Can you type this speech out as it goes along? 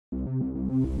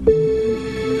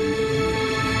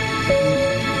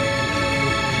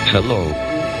Hello.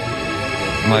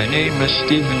 My name is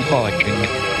Stephen Hawking,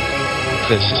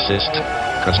 physicist,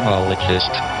 cosmologist,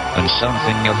 and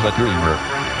something of a dreamer.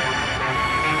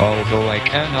 Although I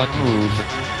cannot move,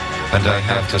 and I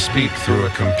have to speak through a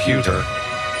computer,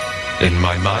 in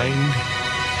my mind,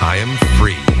 I am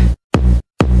free.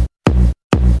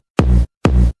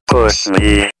 Push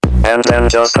me, and then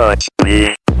just touch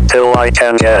me, till I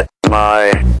can get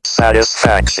my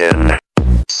satisfaction.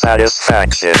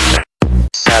 Satisfaction.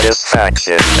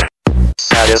 Satisfaction.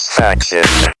 Satisfaction.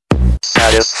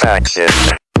 Satisfaction.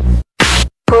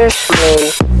 Push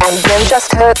me, and then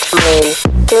just touch me,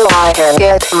 till I can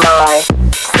get my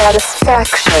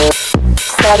satisfaction.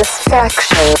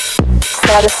 Satisfaction.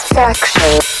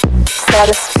 Satisfaction.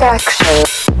 Satisfaction.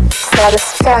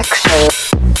 Satisfaction.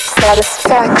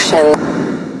 Satisfaction.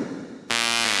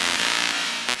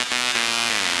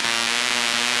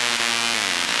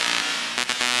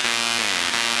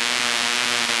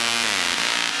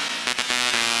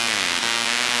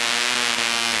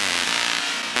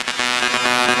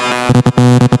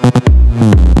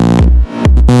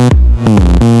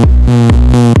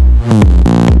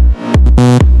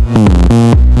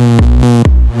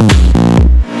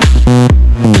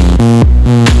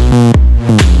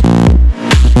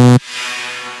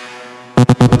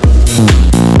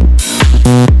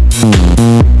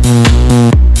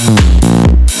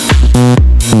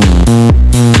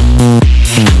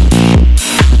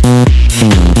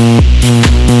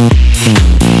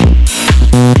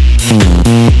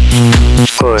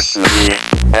 Push me,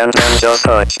 and then just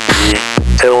touch me,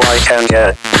 till I can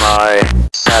get my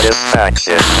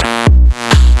satisfaction.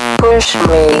 Push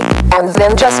me, and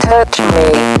then just touch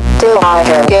me, till I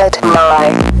can get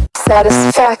my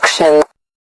satisfaction.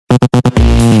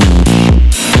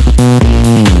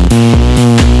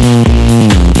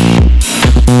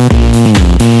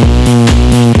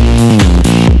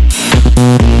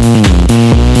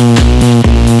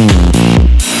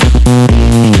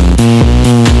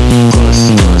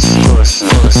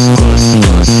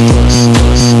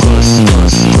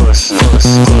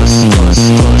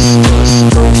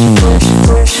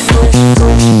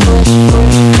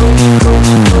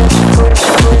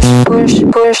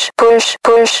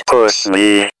 Push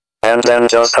me, and then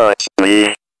just touch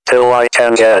me, till I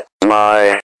can get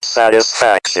my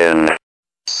satisfaction.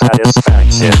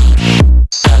 Satisfaction.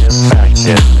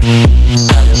 Satisfaction.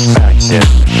 Satisfaction.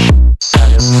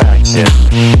 Satisfaction.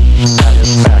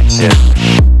 Satisfaction.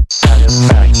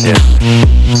 Satisfaction.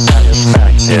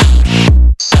 Satisfaction.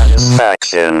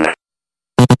 Satisfaction.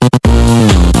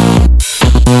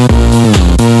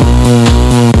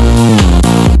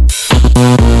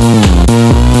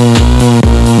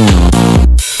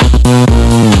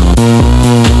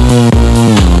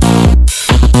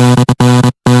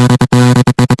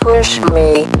 Push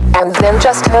me, and then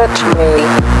just touch me,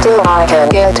 till I can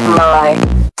get my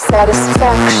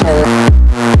satisfaction.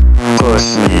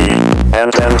 Push me,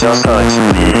 and then just touch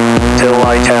me, till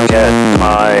I can get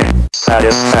my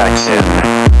satisfaction.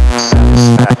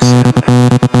 Satisfaction.